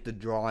I think the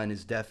drawing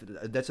is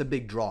definitely, that's a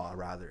big draw,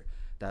 rather,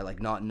 that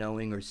like not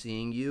knowing or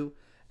seeing you,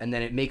 and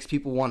then it makes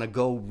people want to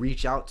go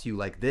reach out to you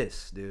like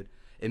this, dude.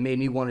 It made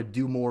me want to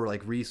do more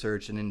like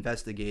research and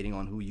investigating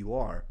on who you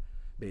are,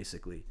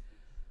 basically.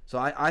 So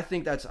I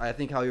think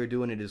how you're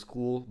doing it is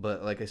cool,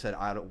 but like I said,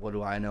 I don't, what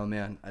do I know,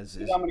 man? I'm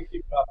gonna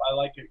keep it up. I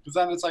like it because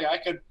then it's like I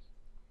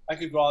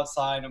could go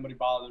outside, nobody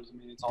bothers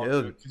me. It's all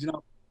dude. good because you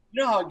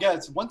know how it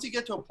gets. Once you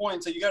get to a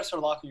point, so you gotta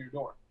start locking your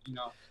door.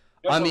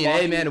 I mean,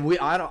 hey man,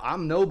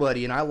 I'm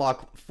nobody, and I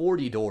lock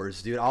 40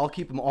 doors, dude. I'll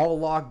keep them all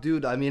locked,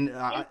 dude. I mean,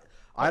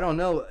 I don't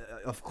know.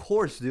 Of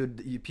course,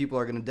 dude, people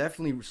are gonna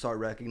definitely start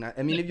recognizing.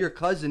 I mean, if your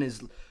cousin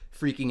is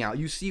freaking out,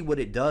 you see what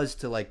it does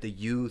to like the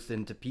youth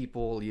and to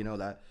people.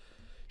 That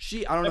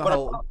I don't know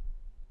how.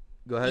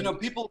 Go ahead.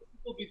 People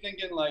be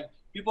thinking like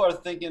people are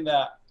thinking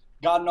that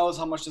God knows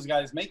how much this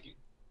guy is making.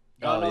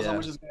 God knows how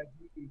much this guy is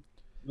making.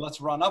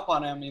 Let's run up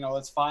on him.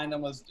 Let's find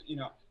him.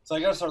 So I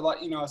gotta start like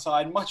So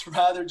I'd much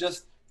rather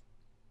just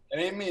it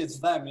ain't me, it's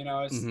them.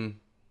 It's mm-hmm. You know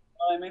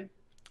what I mean.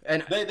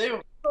 And they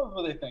knows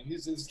what they think.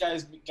 This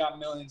guy's got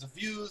millions of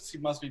views. He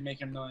must be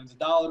making millions of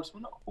dollars.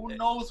 Who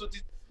knows what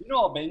these?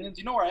 Albanians.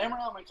 You know where I am right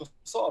now? I'm in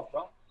Kosovo,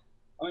 bro.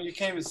 I mean, you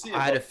can't even see it. I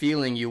had a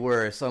feeling you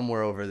were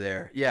somewhere over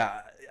there.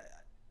 Yeah.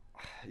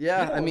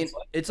 I mean,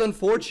 it's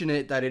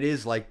unfortunate that it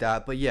is like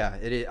that, but yeah,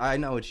 it is. I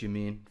know what you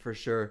mean for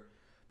sure.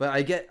 But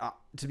I get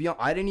to be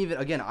honest,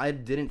 I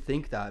didn't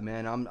think that,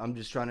 man. I'm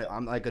just trying to.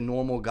 I'm like a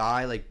normal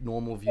guy, like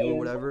normal view or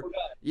whatever.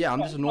 Yeah,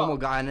 I'm just a normal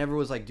guy. I never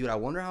was like, dude, I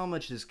wonder how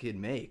much this kid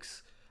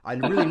makes. I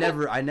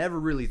never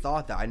really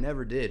thought that. I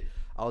never did.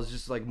 I was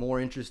just like more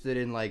interested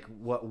in like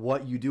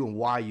what you do and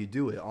why you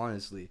do it,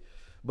 honestly.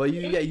 But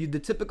the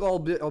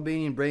typical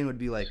Albanian brain would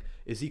be like,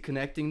 is he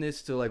connecting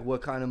this to like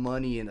what kind of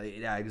money and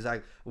yeah,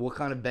 exactly. What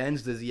kind of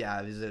Benz does he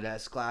have? Is it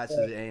S class?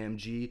 Is it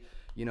AMG?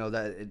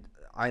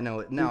 I know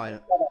it now.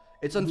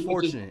 It's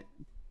unfortunate.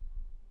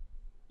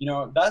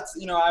 That's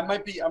I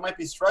might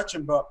be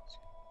stretching, but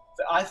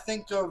I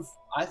think of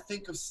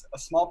a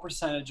small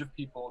percentage of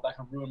people that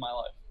can ruin my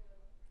life.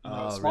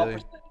 Oh, a small really?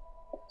 percentage.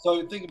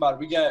 So think about it.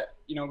 We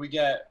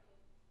get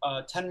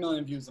 10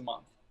 million views a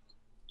month.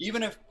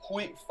 Even if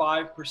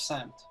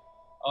 0.5%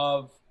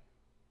 of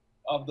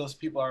those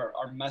people are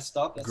messed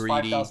up, that's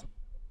greedy. 5,000.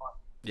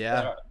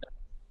 Yeah.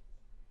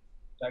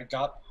 That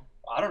got,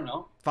 I don't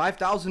know.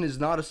 5,000 is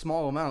not a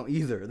small amount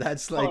either.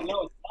 That's like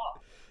no, it's not.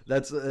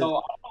 That's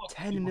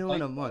 10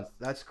 million a month.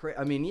 That's crazy.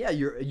 I mean, yeah,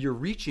 you're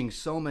reaching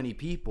so many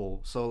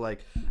people. So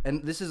like,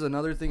 and this is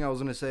another thing I was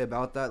gonna say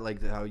about that,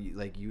 like how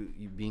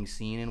you being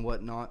seen and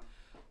whatnot.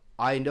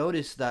 I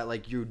noticed that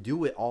like you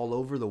do it all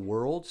over the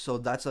world, so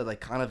that's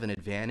like kind of an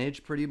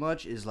advantage. Pretty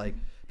much is like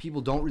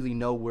people don't really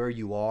know where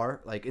you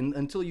are. Like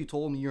until you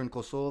told me you're in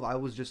Kosovo, I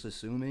was just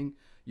assuming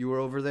you were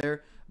over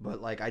there,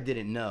 but like I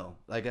didn't know.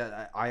 Like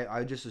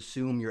I just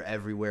assume you're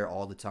everywhere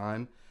all the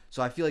time.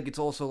 So I feel like it's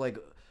also like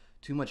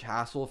too much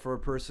hassle for a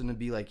person to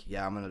be like,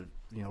 yeah, I'm gonna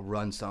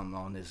run something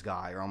on this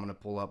guy, or I'm gonna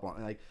pull up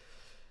on like.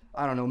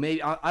 I don't know.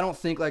 Maybe I don't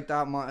think like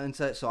that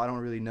mindset, so I don't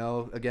really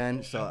know.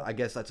 Again, so I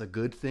guess that's a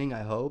good thing.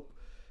 I hope.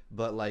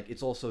 But like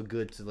it's also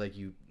good to like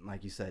you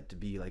said, to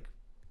be like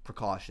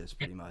precautious,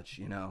 pretty much,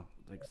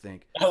 like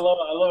think. I love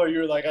how you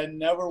were like, I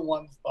never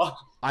once thought.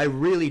 I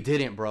really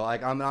didn't, bro.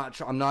 Like I'm not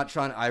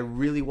trying. I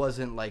really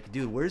wasn't like,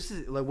 dude, what's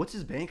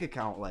his bank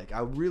account like? I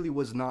really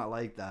was not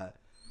like that.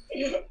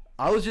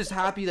 I was just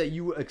happy that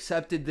you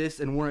accepted this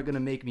and weren't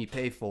gonna make me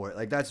pay for it.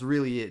 Like that's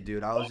really it,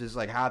 dude. I was just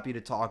like happy to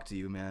talk to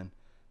you, man.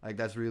 Like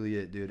that's really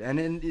it, dude. And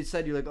then it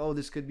said you're like, oh,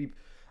 this could be.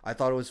 I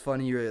thought it was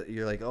funny.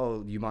 You're like,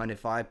 oh, do you mind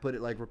if I put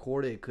it like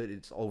record it?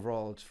 It's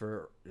overall, it's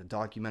for a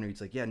documentary. It's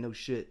like, yeah, no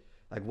shit.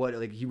 Like what?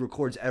 Like he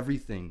records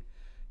everything.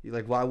 You're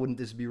like, why wouldn't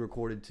this be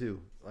recorded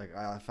too? Like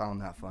I found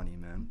that funny,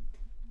 man.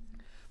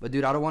 But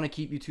dude, I don't want to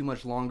keep you too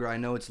much longer. I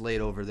know it's late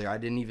over there. I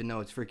didn't even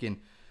know it's freaking.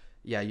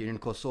 Yeah, you're in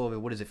Kosovo.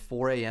 What is it?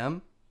 4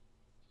 a.m.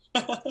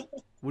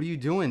 What are you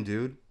doing,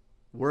 dude?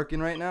 Working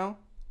right now?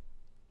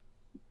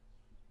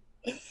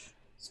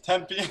 It's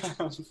 10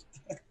 p.m.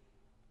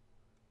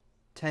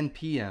 10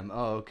 p.m.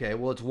 Oh, okay.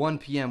 Well, it's 1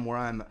 p.m. where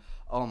I'm.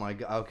 Oh my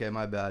god. Okay,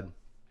 my bad.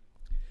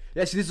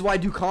 Yeah, see, this is why I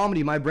do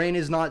comedy. My brain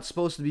is not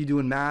supposed to be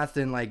doing math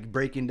and like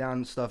breaking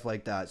down stuff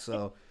like that.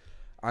 So,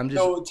 I'm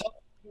just. So,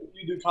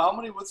 you do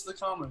comedy? What's the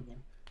comedy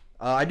thing?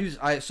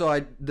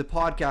 The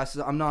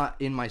podcast. I'm not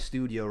in my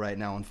studio right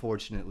now,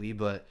 unfortunately,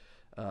 but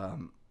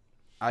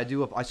I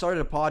started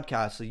a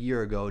podcast a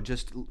year ago,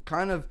 just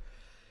kind of.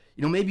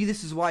 Maybe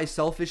this is why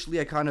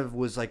selfishly I kind of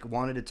was like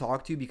wanted to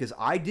talk to you, because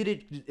I did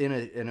it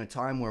in a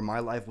time where my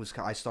life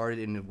I started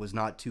and it was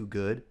not too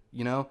good,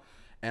 and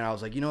I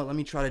was like, let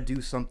me try to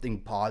do something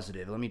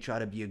positive. Let me try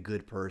to be a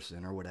good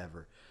person or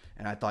whatever.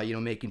 And I thought,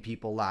 making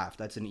people laugh,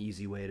 that's an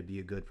easy way to be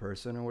a good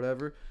person or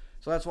whatever.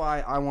 So that's why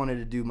I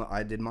wanted to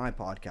I did my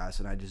podcast,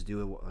 and I just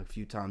do it a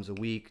few times a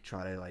week,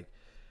 try to like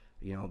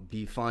you know,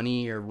 be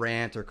funny or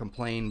rant or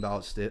complain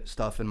about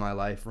stuff in my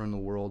life or in the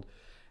world.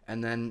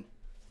 And then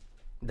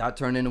that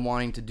turned into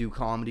wanting to do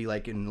comedy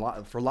like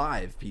for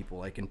live people,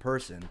 like in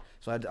person.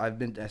 So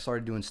I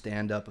started doing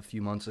stand up a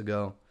few months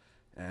ago,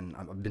 and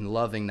I've been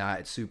loving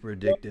that. It's super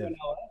addictive.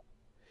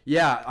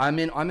 Yeah, I'm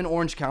in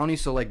Orange County,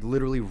 so like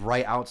literally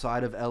right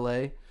outside of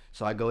LA.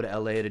 So I go to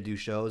LA to do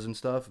shows and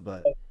stuff,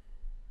 but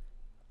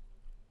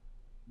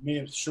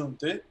Mirë shumë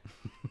ti.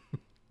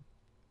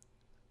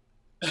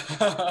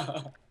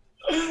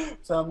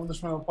 Sa mundesh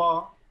me më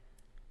pa?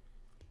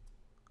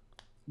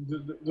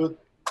 Duhet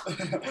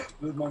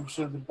duhet më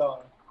mshirë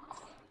dëtare.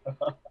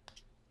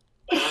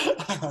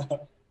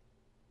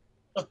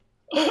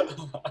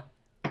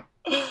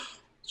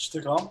 Që të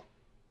kam?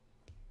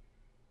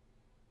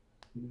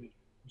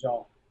 Gjao.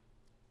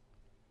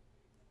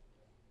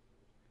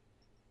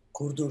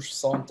 Kur dush,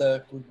 sonte,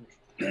 kur dush.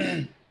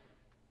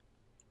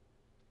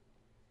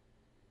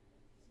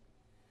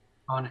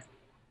 Hani.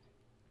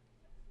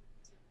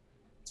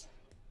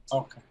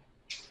 Okay.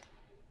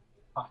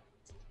 Hi.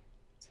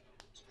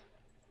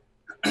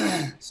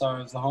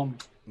 Sorry, it's the homie.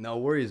 no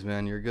worries,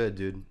 man. You're good,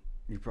 dude.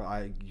 You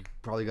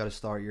probably got to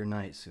start your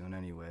night soon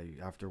anyway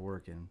after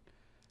working.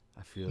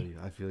 I feel you.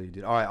 I feel you,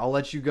 dude. All right, I'll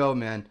let you go,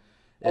 man.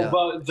 Oh, Yeah.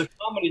 but the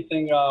comedy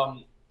thing.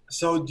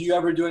 So do you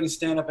ever do any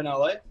stand up in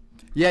LA?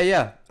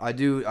 Yeah. I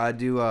do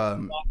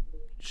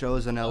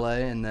shows in LA,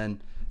 and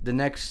then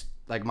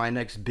my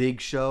next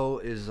big show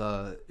is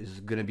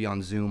gonna be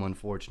on Zoom,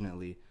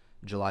 unfortunately,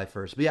 July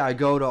 1st. But yeah, I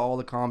go to all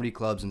the comedy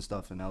clubs and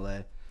stuff in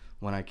LA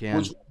when I can.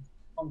 Which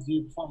ones do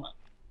you perform at?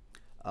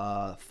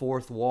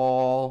 Fourth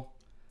Wall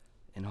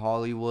in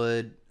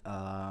Hollywood.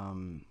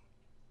 The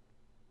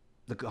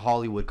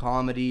Hollywood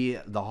Comedy.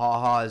 The Ha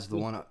Ha is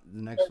the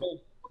next one.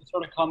 What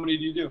sort of comedy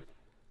do you do?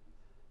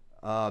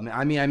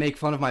 I mean, I make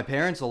fun of my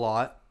parents a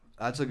lot.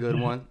 That's a good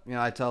one. You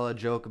know, I tell a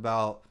joke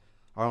about.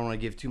 I don't want to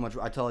give too much.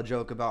 I tell a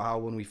joke about how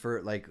when we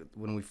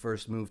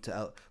first moved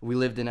to we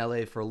lived in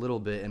LA for a little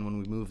bit, and when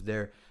we moved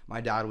there,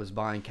 my dad was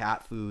buying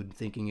cat food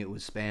thinking it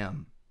was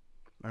Spam,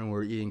 and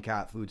we're eating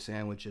cat food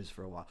sandwiches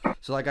for a while.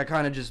 So like I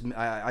kind of just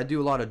I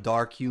do a lot of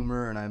dark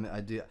humor, and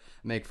I do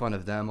make fun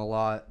of them a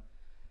lot.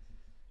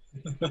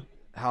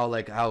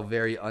 how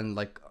very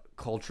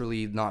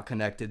culturally not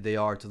connected they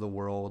are to the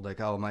world. Like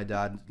how my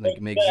dad makes.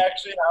 Did it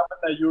actually happen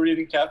that you were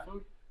eating cat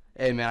food?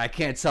 Hey man, I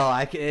can't tell.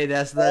 Hey,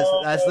 that's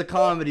the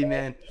comedy,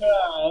 man. Yeah,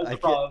 that's the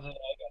problem.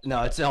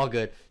 No, it's all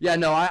good. Yeah,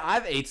 no,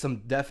 I've ate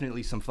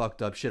definitely some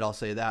fucked up shit. I'll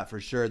say that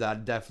for sure. That I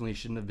definitely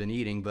shouldn't have been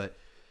eating, but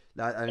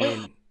I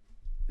mean,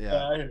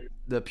 yeah,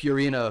 the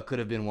Purina could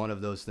have been one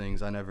of those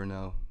things. I never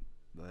know,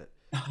 but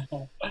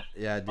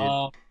yeah,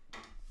 dude.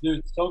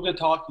 Dude, so good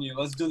talking to you.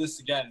 Let's do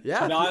this again. Yeah.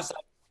 To be honest,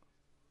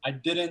 I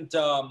didn't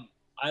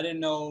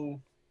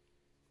know.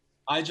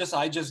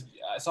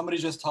 Somebody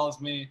just tells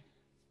me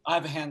I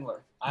have a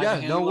handler.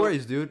 Yeah, no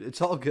worries, dude. It's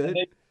all good.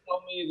 They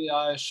tell me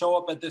show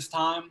up at this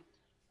time,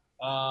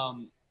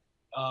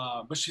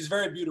 but she's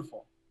very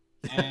beautiful,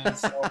 and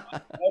so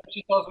whatever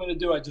she tells me to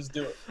do, I just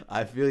do it.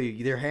 I feel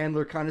you. Their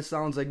handler kind of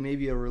sounds like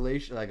maybe a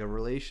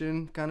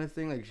relation kind of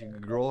thing, like she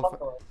could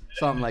girl,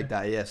 something like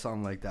that. Yeah,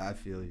 something like that. I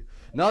feel you.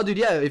 No, dude.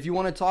 Yeah, if you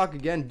want to talk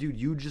again, dude,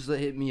 you just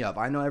hit me up.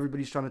 I know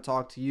everybody's trying to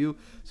talk to you,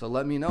 so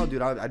let me know,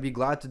 dude. I'd be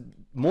glad to,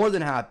 more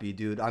than happy,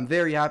 dude. I'm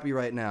very happy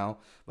right now,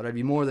 but I'd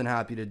be more than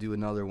happy to do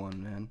another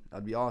one, man.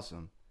 That'd be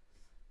awesome.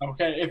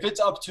 Okay, if it's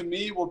up to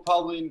me, we'll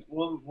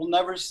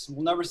never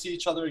see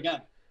each other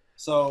again.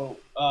 So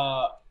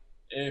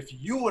if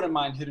you wouldn't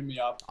mind hitting me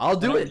up, I'll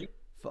do it.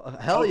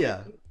 Hell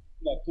yeah.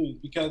 Yeah, please.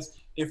 Because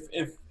if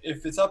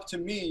it's up to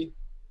me,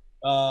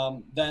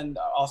 then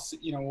I'll see.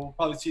 You know, we'll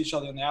probably see each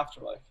other in the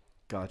afterlife.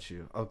 Got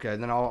you. Okay,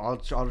 then I'll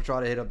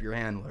try to hit up your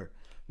handler.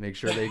 Make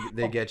sure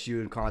they get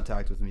you in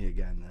contact with me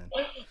again. Then.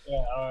 Yeah.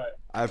 All right.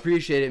 I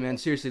appreciate it, man.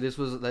 Seriously,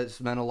 this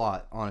meant a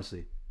lot.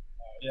 Honestly.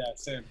 Yeah.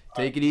 Same.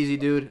 Take it easy,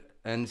 dude,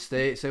 and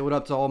say what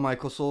up to all my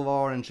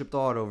Kosovar and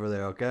Chiptard over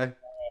there. Okay.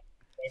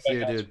 See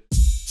you, dude.